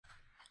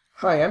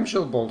Hi, I'm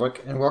Jill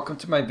Bolduc, and welcome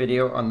to my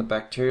video on the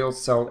bacterial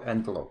cell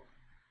envelope.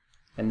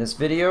 In this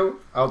video,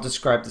 I'll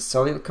describe the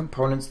cellular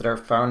components that are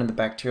found in the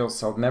bacterial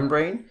cell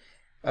membrane,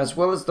 as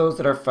well as those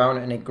that are found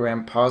in a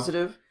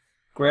gram-positive,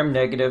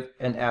 gram-negative,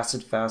 and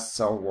acid-fast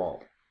cell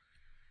wall.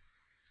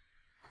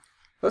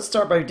 Let's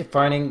start by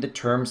defining the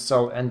term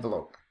cell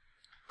envelope.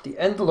 The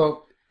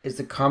envelope is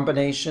the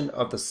combination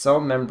of the cell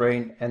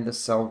membrane and the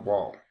cell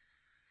wall.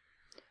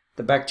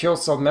 The bacterial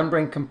cell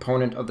membrane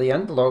component of the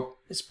envelope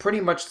is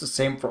pretty much the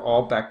same for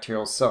all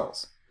bacterial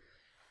cells.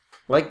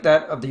 Like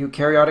that of the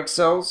eukaryotic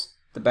cells,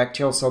 the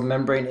bacterial cell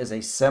membrane is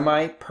a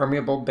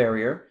semi-permeable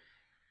barrier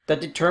that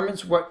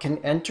determines what can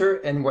enter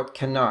and what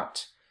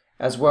cannot,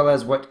 as well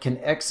as what can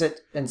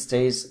exit and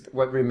stays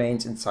what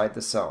remains inside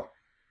the cell.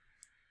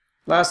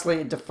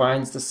 Lastly, it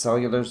defines the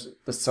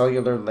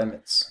cellular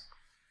limits.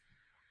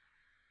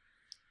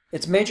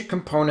 Its major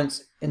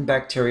components in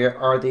bacteria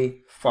are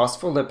the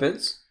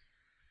phospholipids,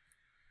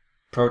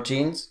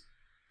 proteins,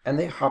 and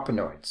the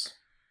haploids.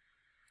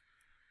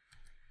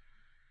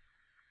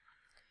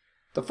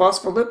 The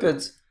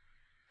phospholipids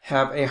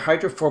have a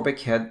hydrophobic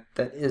head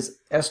that is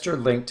ester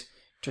linked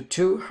to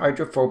two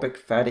hydrophobic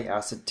fatty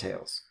acid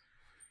tails.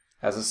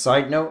 As a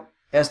side note,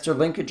 ester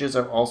linkages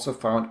are also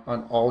found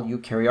on all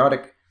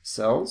eukaryotic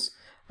cells,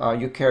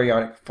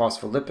 eukaryotic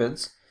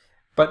phospholipids,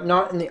 but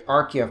not in the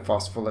archaea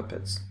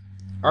phospholipids.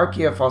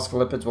 Archaea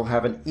phospholipids will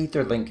have an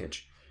ether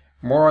linkage.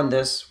 More on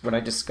this when I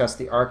discuss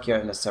the archaea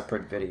in a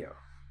separate video.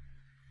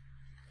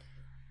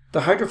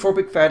 The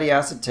hydrophobic fatty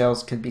acid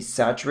tails can be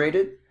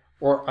saturated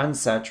or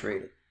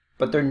unsaturated,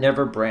 but they're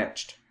never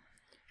branched.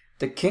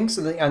 The kinks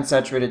in the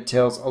unsaturated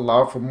tails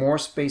allow for more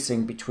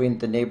spacing between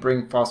the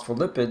neighboring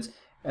phospholipids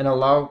and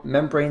allow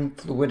membrane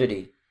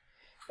fluidity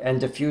and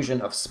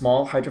diffusion of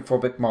small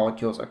hydrophobic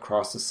molecules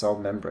across the cell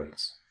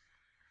membranes.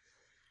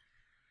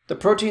 The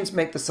proteins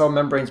make the cell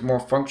membranes more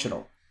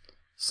functional,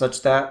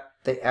 such that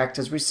they act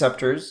as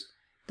receptors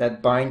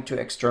that bind to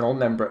external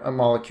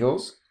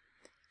molecules.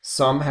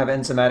 Some have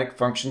enzymatic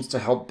functions to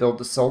help build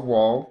the cell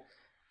wall,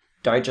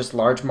 digest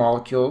large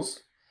molecules,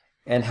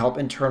 and help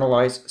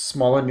internalize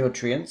smaller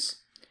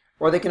nutrients,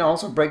 or they can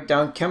also break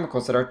down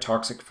chemicals that are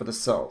toxic for the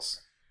cells.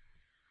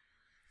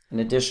 In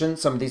addition,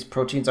 some of these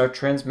proteins are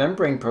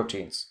transmembrane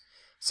proteins,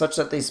 such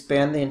that they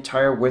span the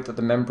entire width of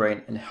the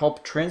membrane and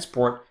help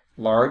transport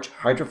large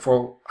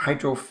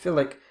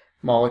hydrophilic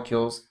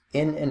molecules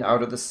in and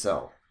out of the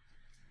cell.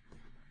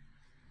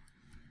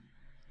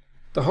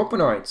 The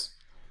haploids,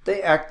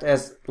 they act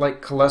as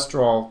like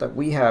cholesterol that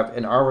we have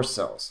in our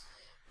cells.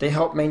 They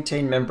help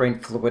maintain membrane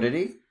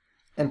fluidity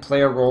and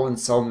play a role in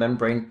cell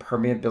membrane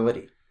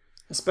permeability,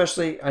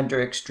 especially under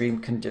extreme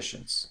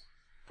conditions.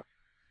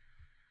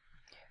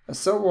 A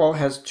cell wall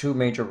has two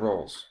major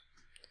roles.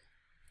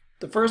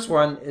 The first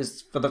one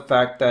is for the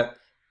fact that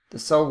the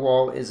cell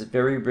wall is a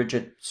very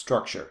rigid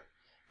structure.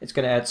 It's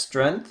going to add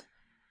strength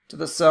to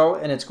the cell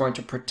and it's going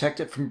to protect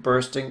it from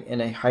bursting in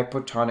a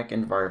hypotonic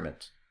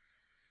environment.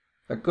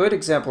 A good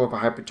example of a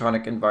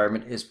hypotonic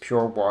environment is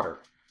pure water.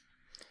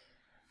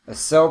 A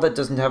cell that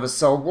doesn't have a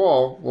cell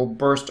wall will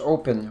burst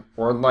open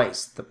or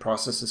lyse. The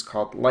process is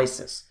called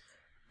lysis,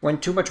 when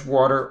too much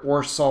water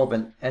or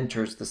solvent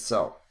enters the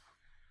cell.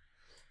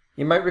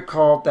 You might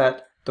recall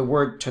that the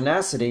word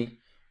tonicity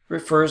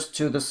refers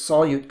to the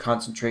solute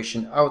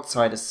concentration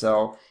outside a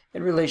cell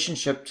in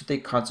relationship to the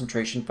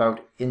concentration found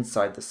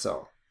inside the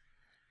cell.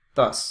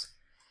 Thus,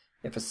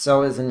 if a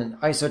cell is in an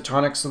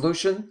isotonic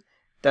solution,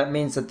 that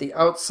means that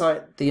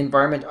the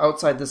environment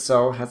outside the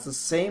cell has the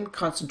same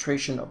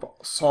concentration of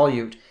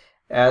solute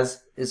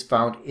as is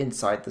found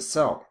inside the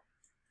cell.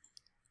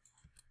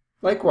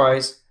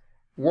 Likewise,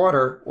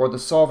 water or the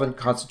solvent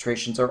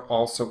concentrations are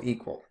also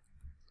equal.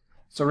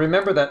 So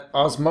remember that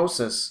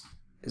osmosis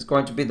is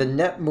going to be the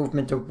net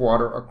movement of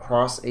water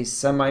across a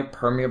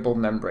semi-permeable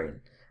membrane,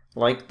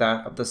 like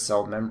that of the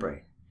cell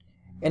membrane.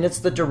 And it's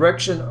the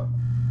direction of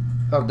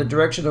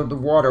the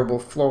water will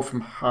flow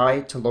from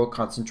high to low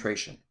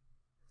concentration.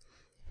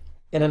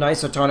 In an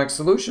isotonic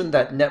solution,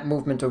 that net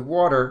movement of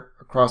water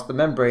across the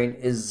membrane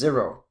is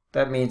zero.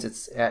 That means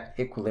it's at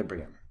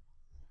equilibrium.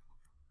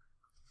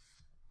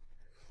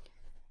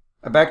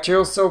 A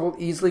bacterial cell will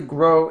easily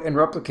grow and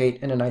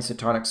replicate in an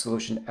isotonic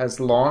solution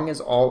as long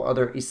as all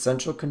other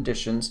essential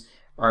conditions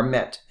are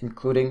met,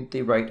 including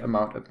the right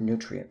amount of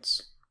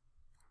nutrients.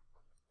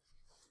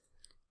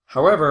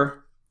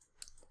 However,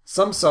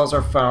 some cells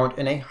are found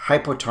in a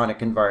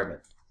hypotonic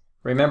environment.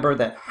 Remember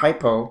that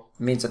hypo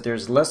means that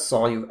there's less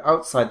solute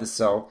outside the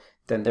cell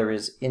than there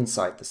is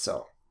inside the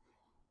cell.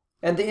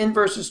 And the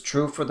inverse is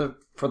true for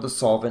the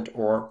solvent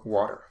or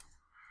water.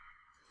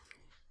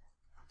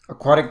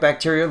 Aquatic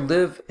bacteria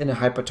live in a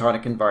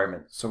hypotonic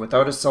environment, so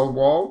without a cell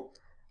wall,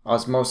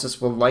 osmosis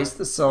will lyse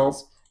the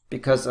cells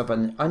because of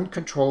an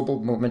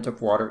uncontrollable movement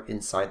of water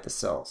inside the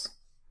cells.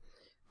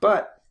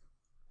 But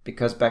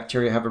because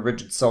bacteria have a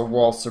rigid cell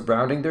wall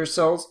surrounding their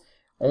cells,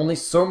 only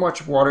so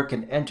much water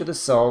can enter the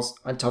cells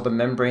until the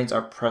membranes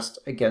are pressed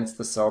against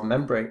the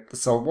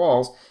cell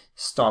walls,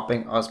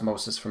 stopping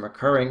osmosis from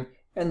occurring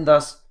and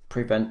thus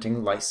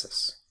preventing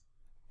lysis.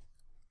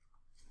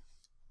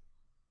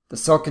 The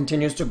cell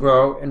continues to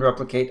grow and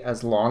replicate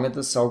as long as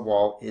the cell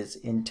wall is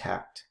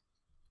intact.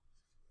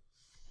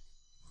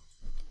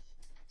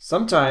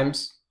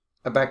 Sometimes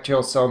a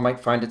bacterial cell might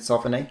find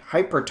itself in a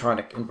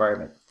hypertonic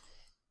environment.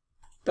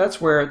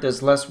 That's where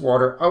there's less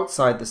water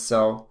outside the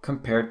cell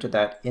compared to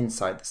that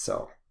inside the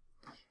cell.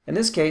 In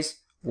this case,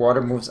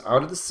 water moves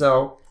out of the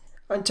cell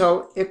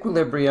until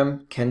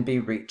equilibrium can be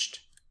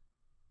reached.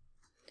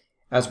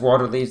 As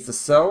water leaves the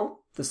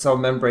cell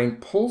membrane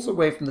pulls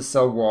away from the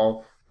cell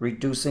wall,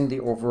 reducing the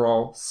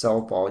overall cell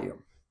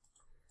volume.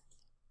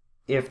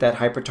 If that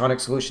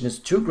hypertonic solution is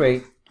too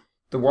great,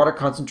 the water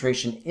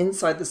concentration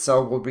inside the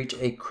cell will reach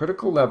a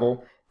critical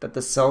level that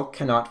the cell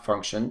cannot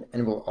function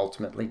and will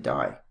ultimately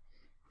die.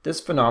 This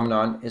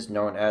phenomenon is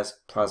known as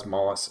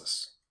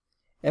plasmolysis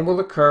and will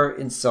occur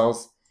in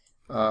cells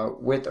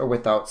with or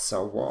without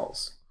cell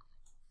walls.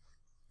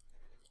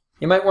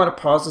 You might want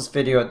to pause this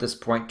video at this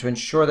point to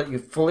ensure that you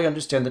fully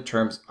understand the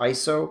terms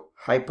iso,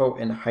 hypo,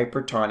 and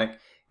hypertonic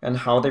and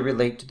how they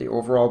relate to the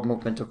overall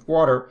movement of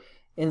water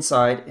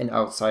inside and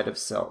outside of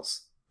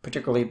cells,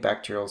 particularly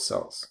bacterial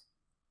cells.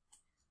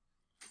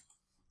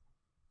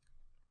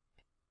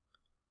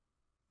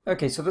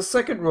 Okay, so the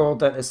second role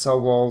that a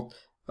cell wall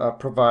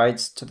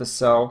provides to the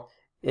cell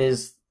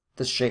is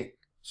the shape.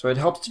 So it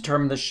helps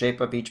determine the shape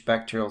of each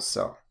bacterial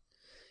cell.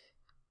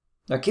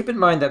 Now keep in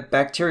mind that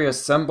bacteria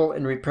assemble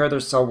and repair their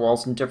cell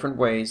walls in different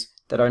ways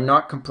that are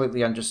not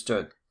completely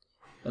understood.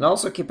 And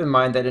also keep in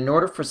mind that in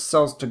order for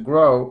cells to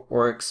grow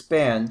or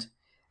expand,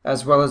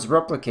 as well as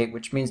replicate,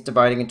 which means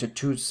dividing into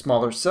two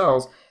smaller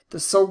cells, the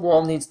cell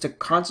wall needs to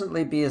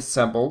constantly be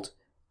assembled,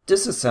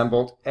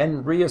 disassembled,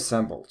 and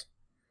reassembled.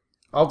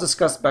 I'll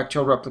discuss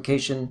bacterial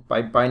replication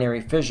by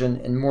binary fission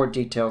in more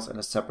details in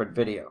a separate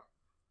video.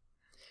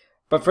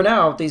 But for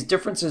now, these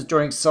differences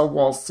during cell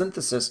wall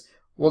synthesis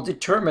will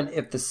determine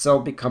if the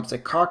cell becomes a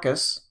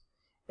coccus,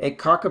 a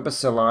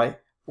coccobacilli,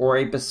 or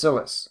a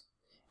bacillus,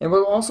 and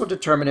will also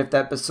determine if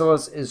that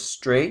bacillus is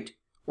straight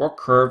or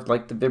curved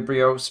like the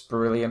Vibrio,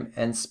 Spirillum,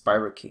 and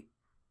Spirochete.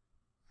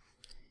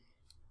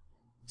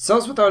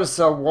 Cells without a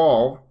cell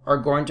wall are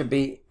going to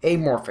be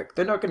amorphic.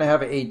 They're not going to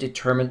have a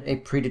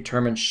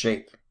predetermined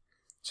shape.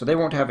 So they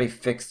won't have a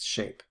fixed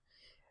shape.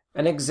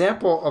 An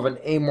example of an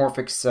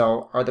amorphic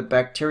cell are the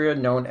bacteria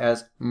known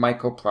as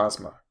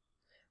mycoplasma.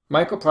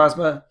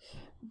 Mycoplasma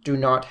do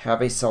not have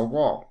a cell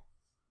wall.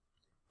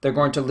 They're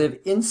going to live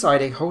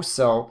inside a host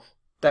cell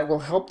that will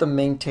help them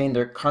maintain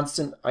their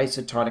constant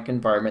isotonic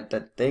environment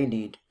that they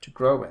need to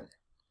grow in.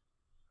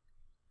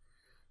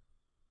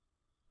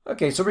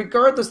 Okay, so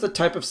regardless the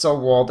type of cell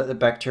wall that a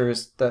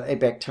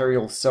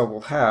bacterial cell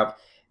will have,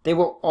 they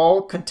will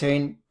all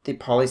contain the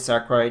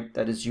polysaccharide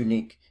that is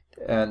unique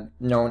and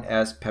known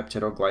as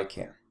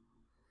peptidoglycan.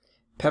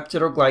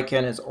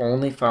 Peptidoglycan is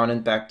only found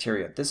in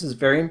bacteria. This is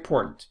very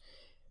important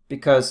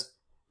because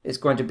it's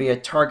going to be a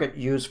target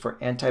used for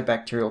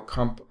antibacterial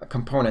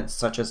components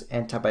such as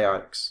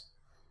antibiotics.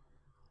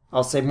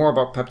 I'll say more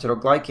about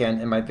peptidoglycan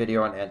in my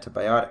video on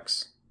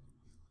antibiotics.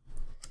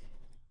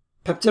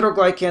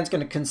 Peptidoglycan is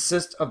going to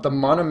consist of the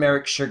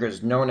monomeric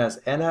sugars known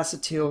as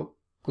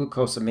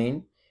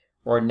n-acetylglucosamine,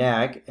 or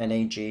NAG,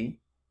 NAG,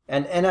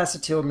 and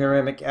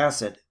n-acetylmuramic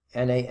acid,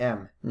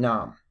 NAM,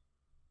 NAM.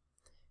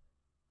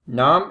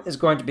 NAM is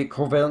going to be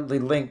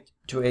covalently linked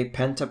to a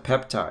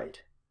pentapeptide,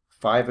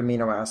 5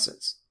 amino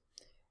acids.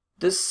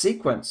 This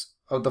sequence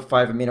of the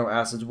 5 amino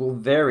acids will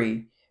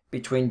vary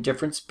between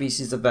different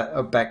species of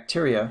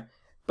bacteria,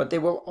 but they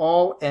will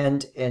all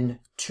end in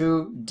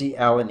 2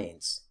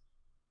 dealanines.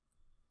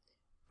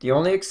 The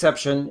only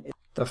exception is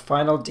the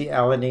final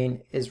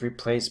dealanine is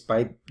replaced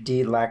by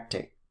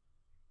D-lactate.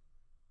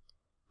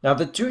 Now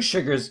the two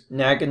sugars,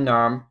 NAG and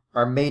NAM,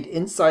 are made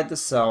inside the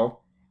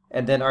cell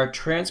and then are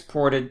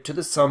transported to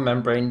the cell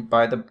membrane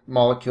by the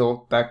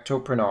molecule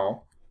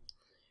bactoprenol,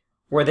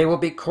 where they will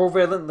be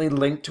covalently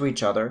linked to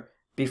each other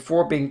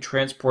before being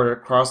transported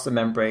across the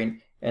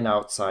membrane and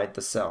outside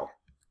the cell.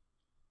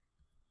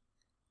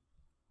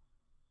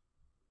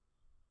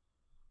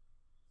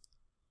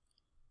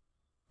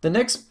 The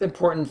next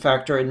important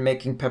factor in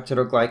making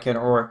peptidoglycan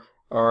or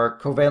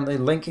covalently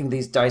linking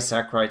these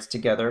disaccharides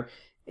together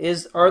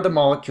are the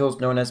molecules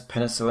known as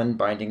penicillin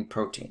binding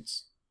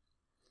proteins.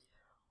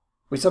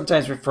 We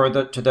sometimes refer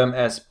to them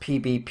as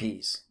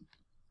PBPs.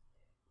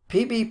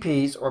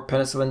 PBPs, or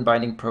penicillin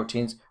binding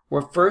proteins,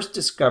 were first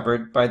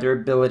discovered by their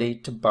ability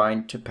to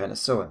bind to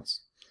penicillins.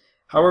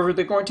 However,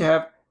 they're going to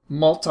have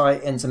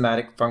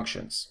multi-enzymatic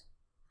functions.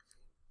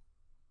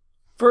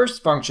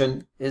 First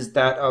function is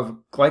that of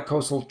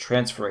glycosyl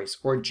transferase,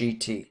 or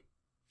GT.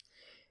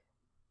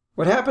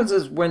 What happens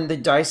is when the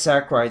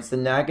disaccharides, the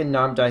NAG and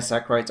NAM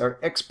disaccharides, are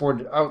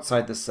exported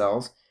outside the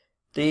cells,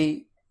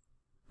 the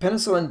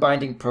penicillin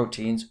binding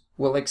proteins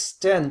will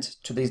extend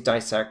to these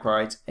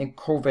disaccharides and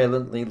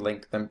covalently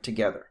link them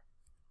together.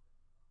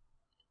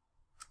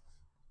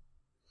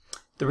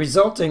 The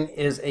resulting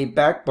is a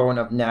backbone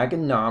of NAG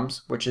and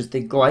NAMs, which is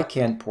the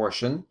glycan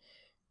portion,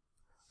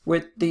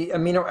 with the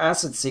amino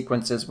acid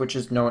sequences, which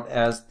is known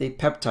as the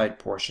peptide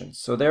portion.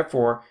 So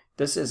therefore,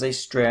 this is a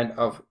strand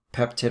of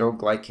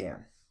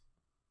peptidoglycan.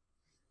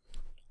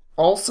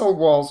 All cell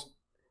walls,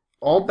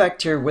 all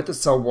bacteria with a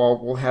cell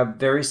wall will have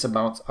various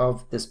amounts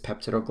of this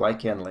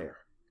peptidoglycan layer.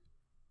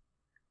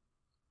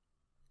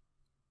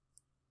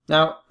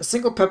 Now, a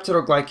single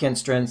peptidoglycan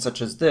strand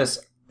such as this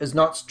is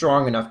not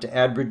strong enough to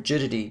add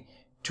rigidity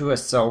to a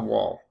cell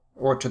wall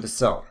or to the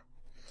cell.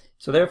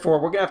 So therefore,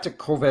 we're going to have to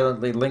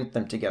covalently link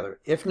them together.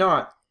 If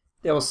not,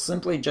 they will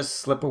simply just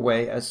slip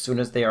away as soon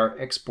as they are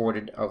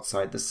exported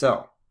outside the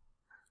cell.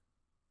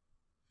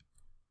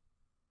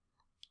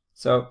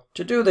 So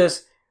to do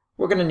this,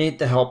 we're going to need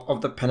the help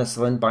of the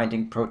penicillin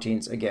binding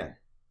proteins again.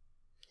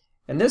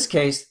 In this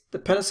case, the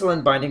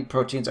penicillin binding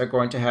proteins are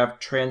going to have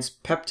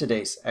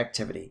transpeptidase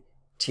activity,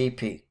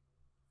 TP.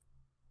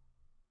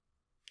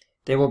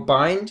 They will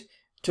bind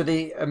to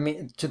the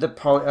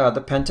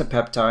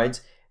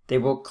pentapeptides. They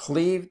will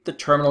cleave the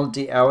terminal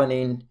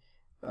dealanine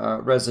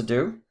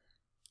residue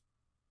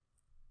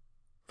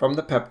from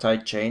the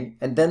peptide chain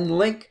and then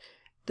link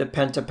the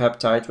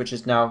pentapeptides, which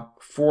is now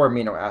 4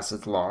 amino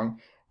acids long,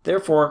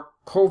 therefore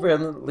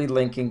covalently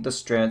linking the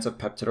strands of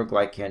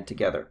peptidoglycan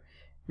together.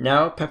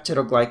 Now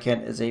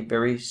peptidoglycan is a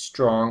very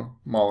strong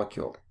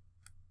molecule.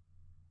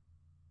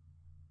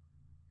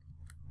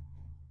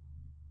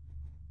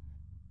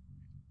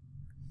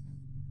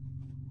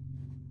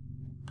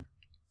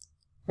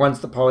 Once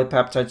the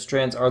polypeptide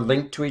strands are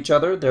linked to each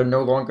other, they're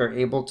no longer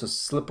able to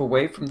slip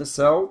away from the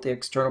cell, the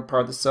external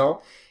part of the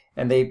cell,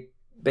 and they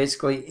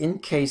basically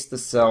encase the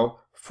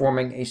cell,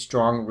 forming a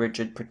strong,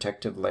 rigid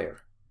protective layer.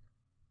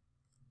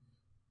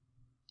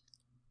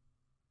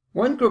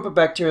 One group of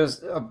bacteria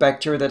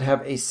that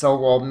have a cell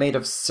wall made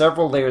of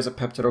several layers of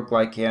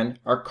peptidoglycan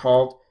are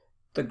called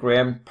the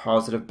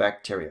gram-positive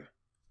bacteria.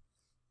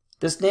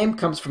 This name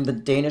comes from the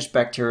Danish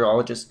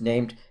bacteriologist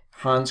named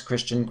Hans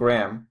Christian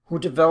Gram, who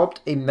developed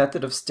a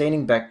method of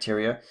staining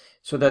bacteria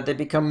so that they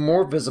become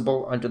more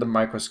visible under the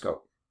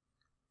microscope.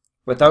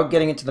 Without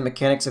getting into the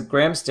mechanics of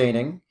Gram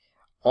staining,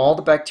 all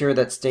the bacteria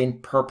that stain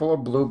purple or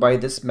blue by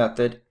this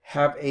method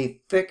have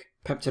a thick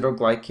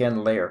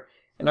peptidoglycan layer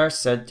and are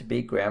said to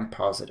be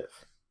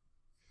gram-positive.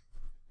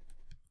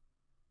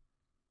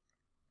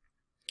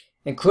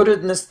 Included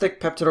in this thick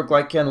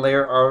peptidoglycan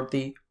layer are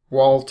the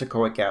wall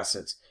teichoic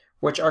acids,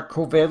 which are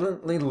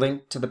covalently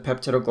linked to the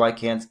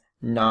peptidoglycan's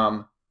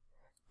NAM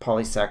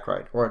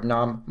polysaccharide, or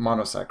NAM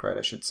monosaccharide,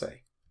 I should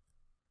say.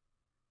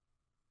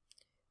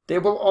 They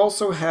will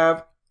also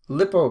have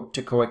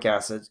lipoteichoic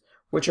acids,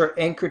 which are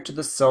anchored to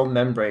the cell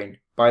membrane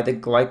by the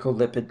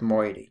glycolipid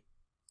moiety.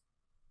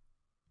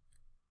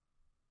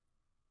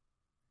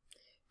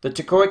 The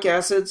teichoic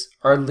acids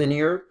are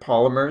linear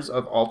polymers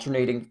of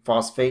alternating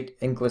phosphate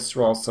and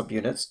glycerol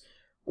subunits,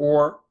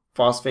 or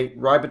phosphate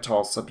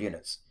ribitol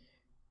subunits,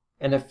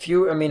 and a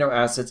few amino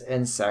acids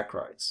and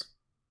saccharides.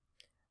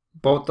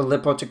 Both the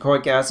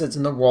lipoteichoic acids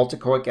and the wall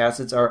teichoic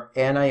acids are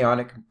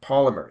anionic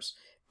polymers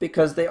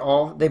because they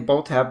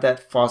both have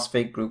that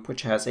phosphate group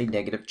which has a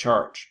negative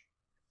charge.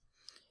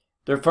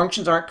 Their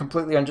functions aren't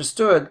completely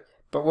understood,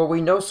 but what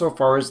we know so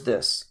far is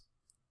this.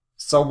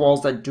 Cell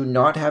walls that do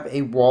not have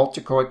a wall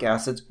teichoic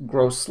acids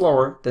grow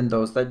slower than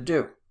those that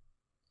do.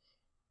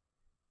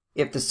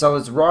 If the cell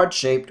is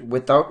rod-shaped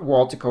without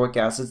wall teichoic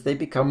acids, they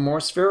become more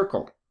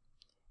spherical,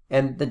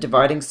 and the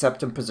dividing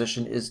septum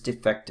position is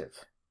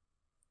defective.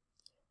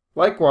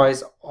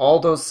 Likewise, all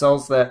those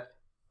cells that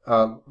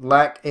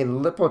lack a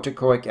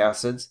lipoteichoic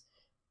acids,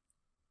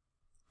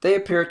 they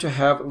appear to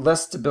have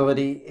less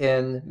stability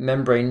in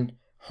membrane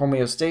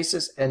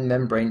homeostasis and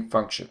membrane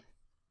function.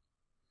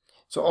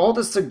 So all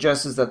this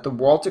suggests is that the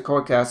wall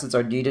teichoic acids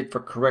are needed for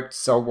correct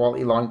cell wall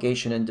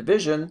elongation and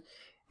division,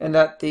 and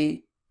that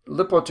the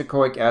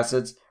lipoteichoic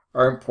acids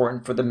are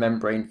important for the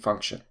membrane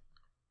function.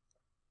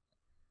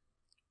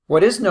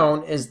 What is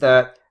known is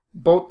that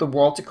both the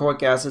wall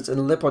teichoic acids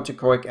and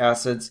lipoteichoic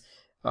acids,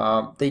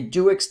 they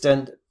do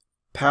extend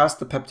past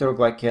the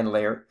peptidoglycan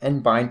layer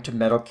and bind to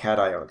metal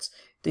cations.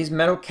 These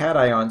metal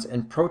cations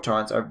and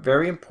protons are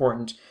very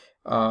important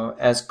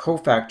as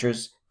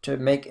cofactors to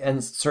make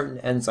certain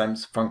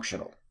enzymes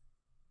functional.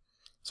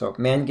 So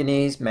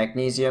manganese,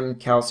 magnesium,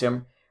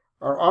 calcium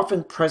are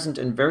often present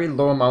in very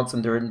low amounts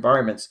in their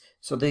environments,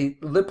 so the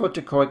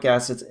lipoteichoic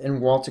acids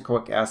and wall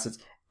teichoic acids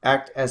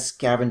act as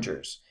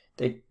scavengers.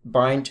 They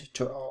bind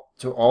to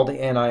all the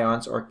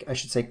anions, or I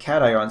should say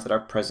cations, that are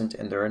present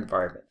in their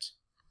environment.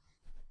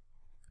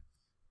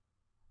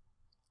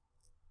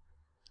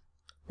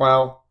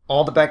 While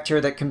all the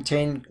bacteria that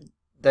contain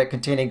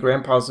a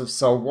gram-positive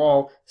cell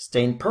wall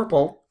stain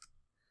purple,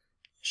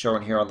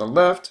 shown here on the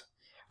left,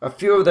 a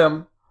few of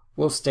them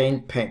will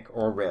stain pink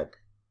or red.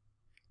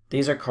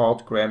 These are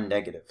called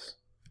gram-negatives.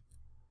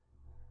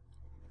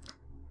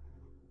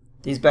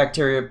 These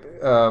bacterial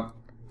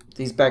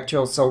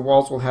cell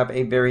walls will have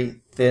a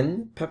very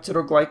thin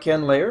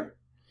peptidoglycan layer.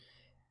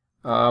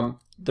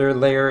 Their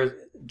layer,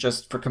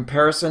 just for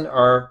comparison,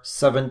 are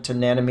 7 to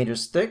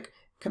nanometers thick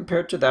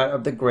compared to that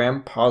of the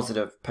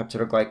gram-positive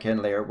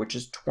peptidoglycan layer, which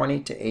is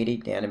 20 to 80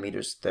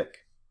 nanometers thick.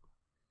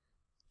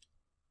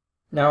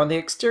 Now on the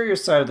exterior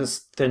side of this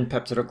thin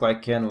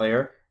peptidoglycan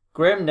layer,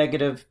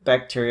 gram-negative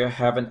bacteria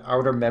have an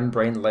outer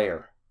membrane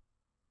layer.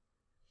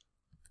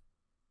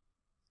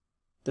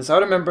 This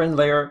outer membrane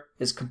layer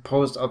is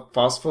composed of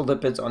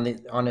phospholipids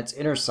on its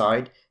inner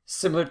side,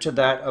 similar to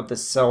that of the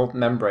cell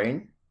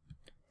membrane.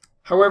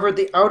 However,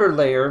 the outer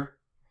layer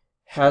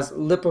has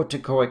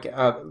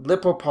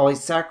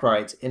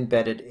lipopolysaccharides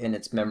embedded in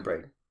its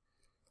membrane,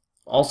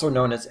 also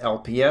known as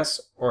LPS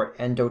or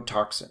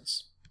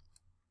endotoxins.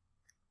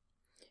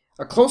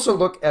 A closer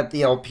look at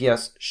the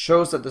LPS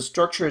shows that the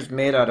structure is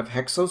made out of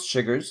hexose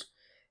sugars,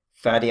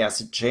 fatty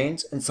acid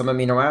chains, and some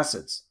amino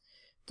acids.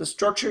 The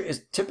structure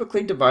is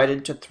typically divided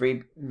into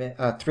three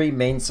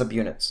main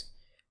subunits.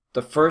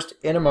 The first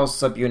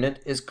innermost subunit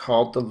is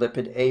called the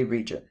lipid A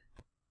region.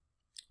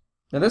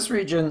 Now this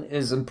region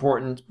is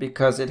important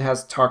because it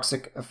has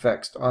toxic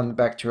effects on the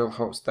bacterial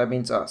host. That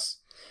means us.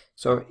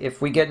 So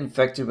if we get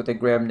infected with a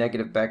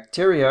gram-negative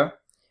bacteria,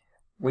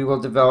 we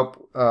will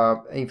develop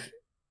a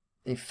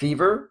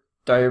fever,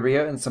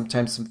 diarrhea, and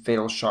sometimes some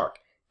fatal shock.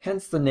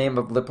 Hence the name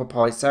of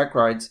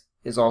lipopolysaccharides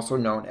is also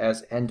known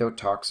as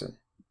endotoxin.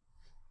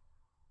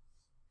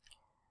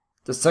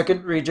 The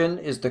second region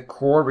is the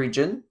core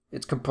region.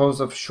 It's composed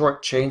of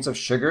short chains of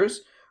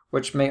sugars,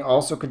 which may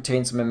also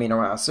contain some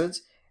amino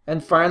acids.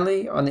 And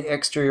finally, on the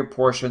exterior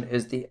portion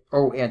is the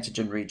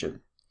O-antigen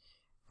region.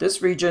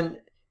 This region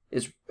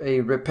is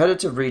a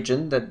repetitive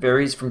region that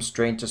varies from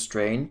strain to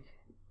strain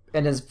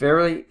and is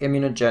very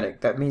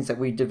immunogenic. That means that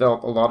we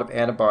develop a lot of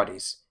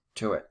antibodies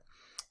to it.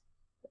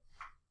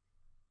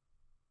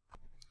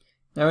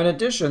 Now, in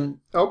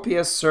addition,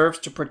 LPS serves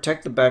to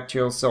protect the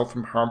bacterial cell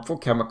from harmful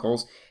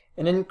chemicals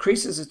and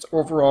increases its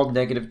overall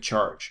negative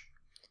charge.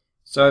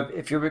 So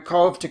if you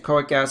recall of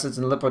teichoic acids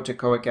and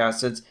lipoteichoic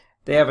acids,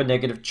 they have a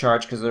negative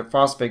charge because they're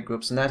phosphate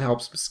groups, and that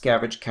helps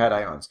scavenge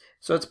cations.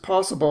 So it's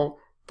possible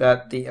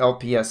that the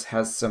LPS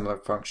has similar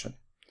function.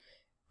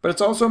 But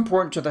it's also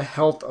important to the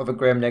health of a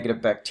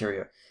gram-negative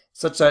bacteria,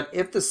 such that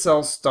if the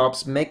cell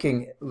stops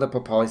making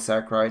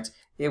lipopolysaccharides,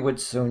 it would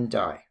soon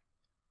die.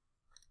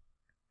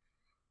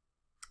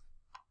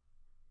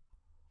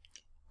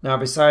 Now,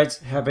 besides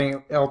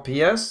having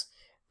LPS,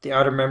 the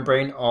outer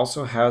membrane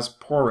also has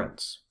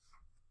porins.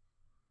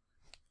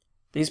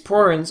 These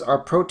porins are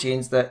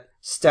proteins that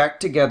stack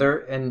together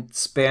and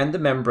span the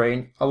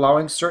membrane,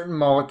 allowing certain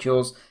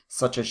molecules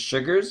such as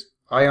sugars,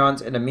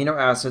 ions, and amino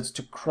acids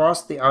to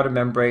cross the outer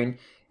membrane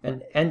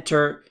and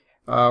enter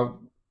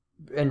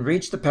and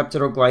reach the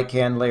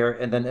peptidoglycan layer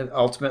and then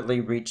ultimately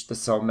reach the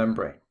cell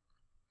membrane.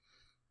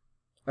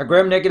 A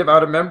gram-negative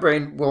outer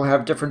membrane will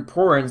have different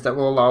porins that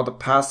will allow the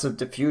passive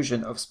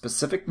diffusion of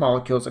specific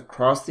molecules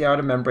across the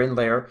outer membrane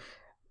layer,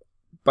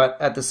 but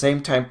at the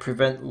same time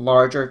prevent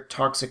larger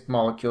toxic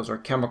molecules or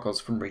chemicals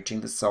from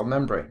reaching the cell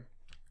membrane.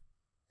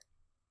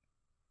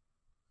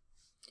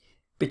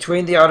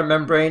 Between the outer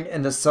membrane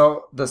and the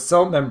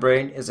cell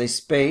membrane is a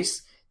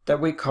space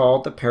that we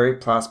call the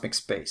periplasmic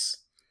space.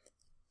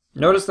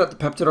 Notice that the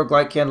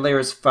peptidoglycan layer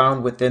is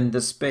found within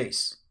this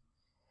space.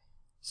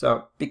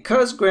 So,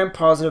 because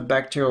gram-positive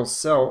bacterial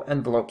cell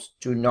envelopes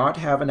do not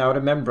have an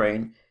outer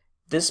membrane,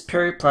 this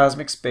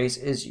periplasmic space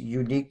is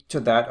unique to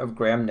that of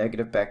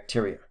gram-negative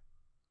bacteria.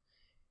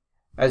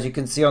 As you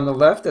can see on the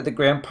left, that the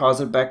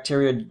gram-positive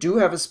bacteria do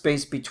have a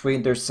space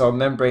between their cell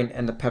membrane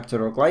and the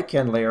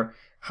peptidoglycan layer.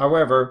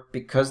 However,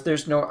 because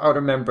there's no outer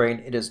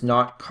membrane, it is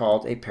not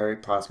called a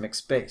periplasmic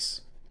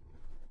space.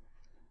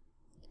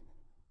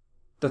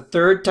 The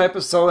third type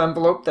of cell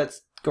envelope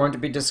that's going to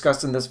be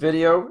discussed in this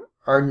video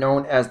are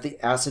known as the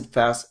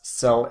acid-fast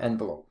cell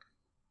envelope.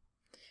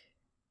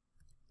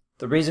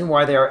 The reason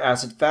why they are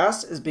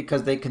acid-fast is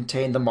because they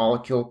contain the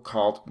molecule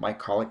called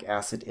mycolic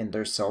acid in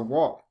their cell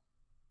wall.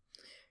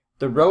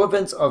 The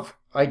relevance of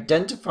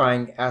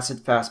identifying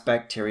acid-fast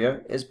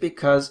bacteria is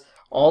because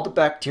all the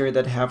bacteria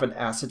that have an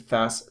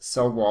acid-fast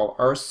cell wall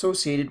are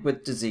associated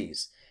with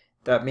disease.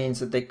 That means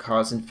that they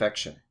cause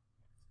infection.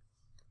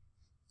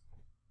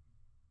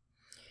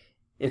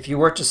 If you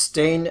were to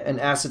stain an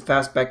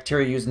acid-fast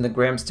bacteria using the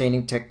Gram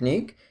staining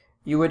technique,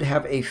 you would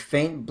have a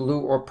faint blue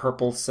or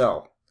purple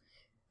cell.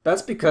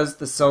 That's because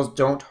the cells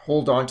don't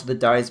hold on to the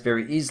dyes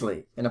very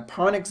easily, and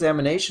upon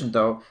examination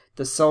though,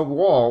 the cell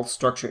wall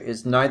structure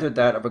is neither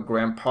that of a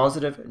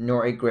gram-positive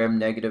nor a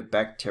gram-negative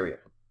bacteria.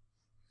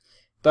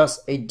 Thus,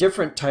 a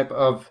different type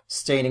of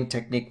staining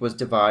technique was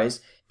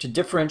devised to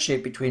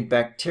differentiate between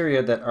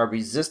bacteria that are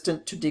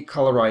resistant to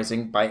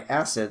decolorizing by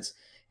acids,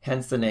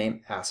 hence the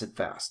name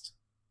acid-fast.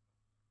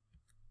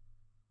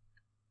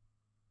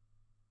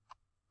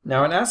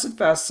 Now, an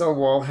acid-fast cell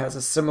wall has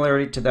a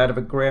similarity to that of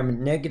a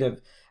gram-negative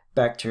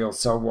bacterial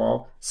cell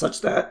wall, such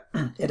that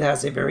it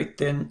has a very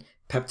thin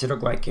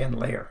peptidoglycan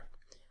layer.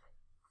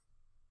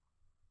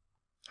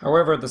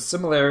 However, the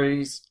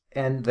similarities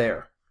end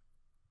there.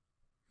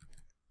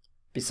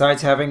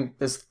 Besides having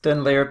this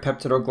thin layer of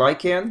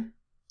peptidoglycan,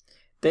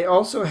 they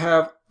also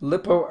have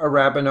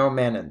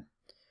lipoarabinomannan.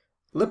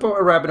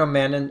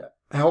 Lipoarabinomannan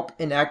help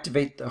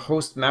inactivate the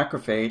host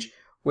macrophage,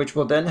 which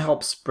will then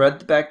help spread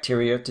the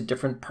bacteria to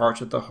different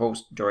parts of the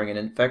host during an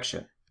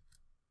infection.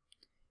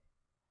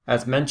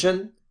 As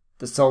mentioned,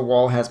 the cell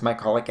wall has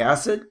mycolic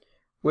acid,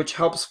 which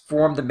helps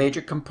form the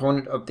major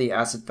component of the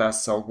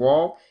acid-fast cell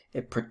wall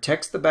It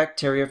protects the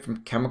bacteria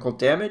from chemical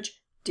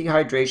damage,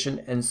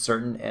 dehydration, and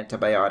certain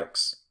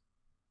antibiotics.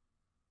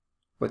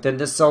 Within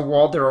this cell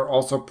wall, there are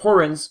also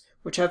porins,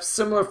 which have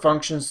similar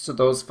functions to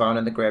those found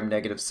in the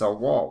gram-negative cell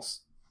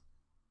walls.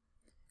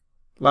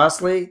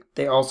 Lastly,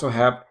 they also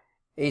have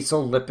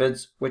acyl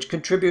lipids, which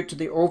contribute to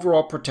the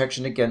overall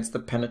protection against the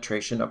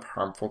penetration of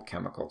harmful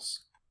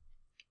chemicals.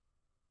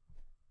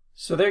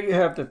 So there you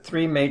have the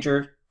three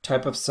major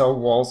types of cell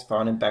walls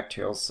found in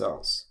bacterial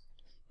cells.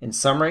 In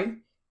summary,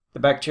 the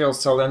bacterial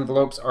cell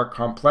envelopes are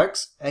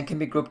complex and can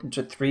be grouped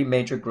into three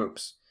major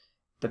groups.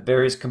 The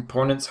various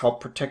components help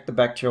protect the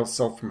bacterial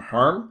cell from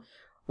harm,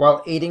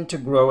 while aiding to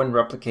grow and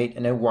replicate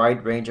in a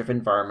wide range of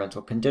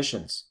environmental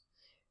conditions.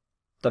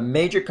 The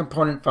major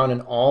component found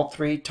in all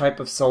three types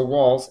of cell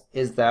walls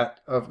is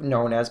that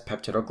known as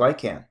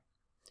peptidoglycan.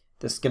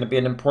 This is going to be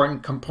an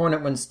important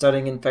component when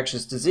studying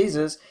infectious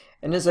diseases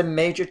and is a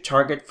major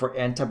target for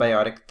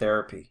antibiotic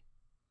therapy.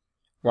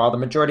 While the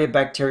majority of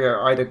bacteria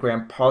are either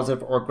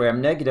gram-positive or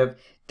gram-negative,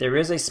 there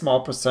is a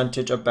small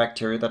percentage of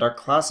bacteria that are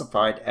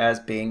classified as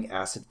being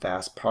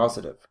acid-fast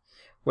positive,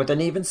 with an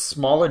even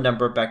smaller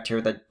number of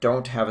bacteria that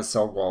don't have a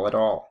cell wall at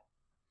all.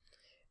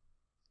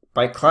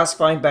 By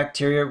classifying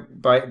bacteria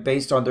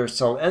based on their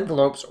cell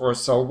envelopes or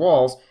cell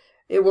walls,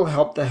 it will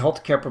help the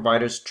healthcare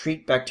providers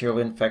treat bacterial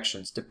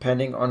infections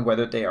depending on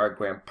whether they are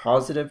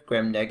gram-positive,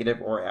 gram-negative,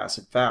 or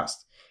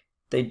acid-fast.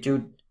 They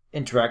do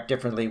interact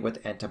differently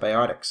with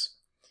antibiotics.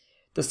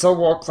 The cell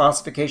wall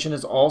classification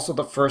is also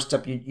the first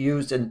step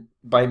used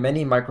by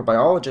many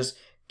microbiologists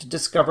to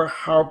discover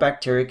how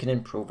bacteria can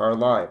improve our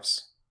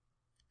lives.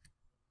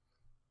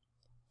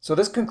 So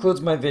this concludes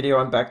my video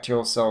on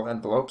bacterial cell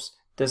envelopes.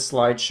 This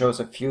slide shows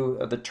a few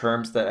of the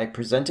terms that I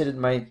presented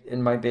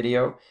in my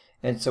video.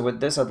 And so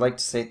with this, I'd like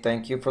to say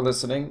thank you for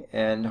listening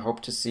and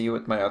hope to see you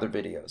with my other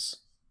videos.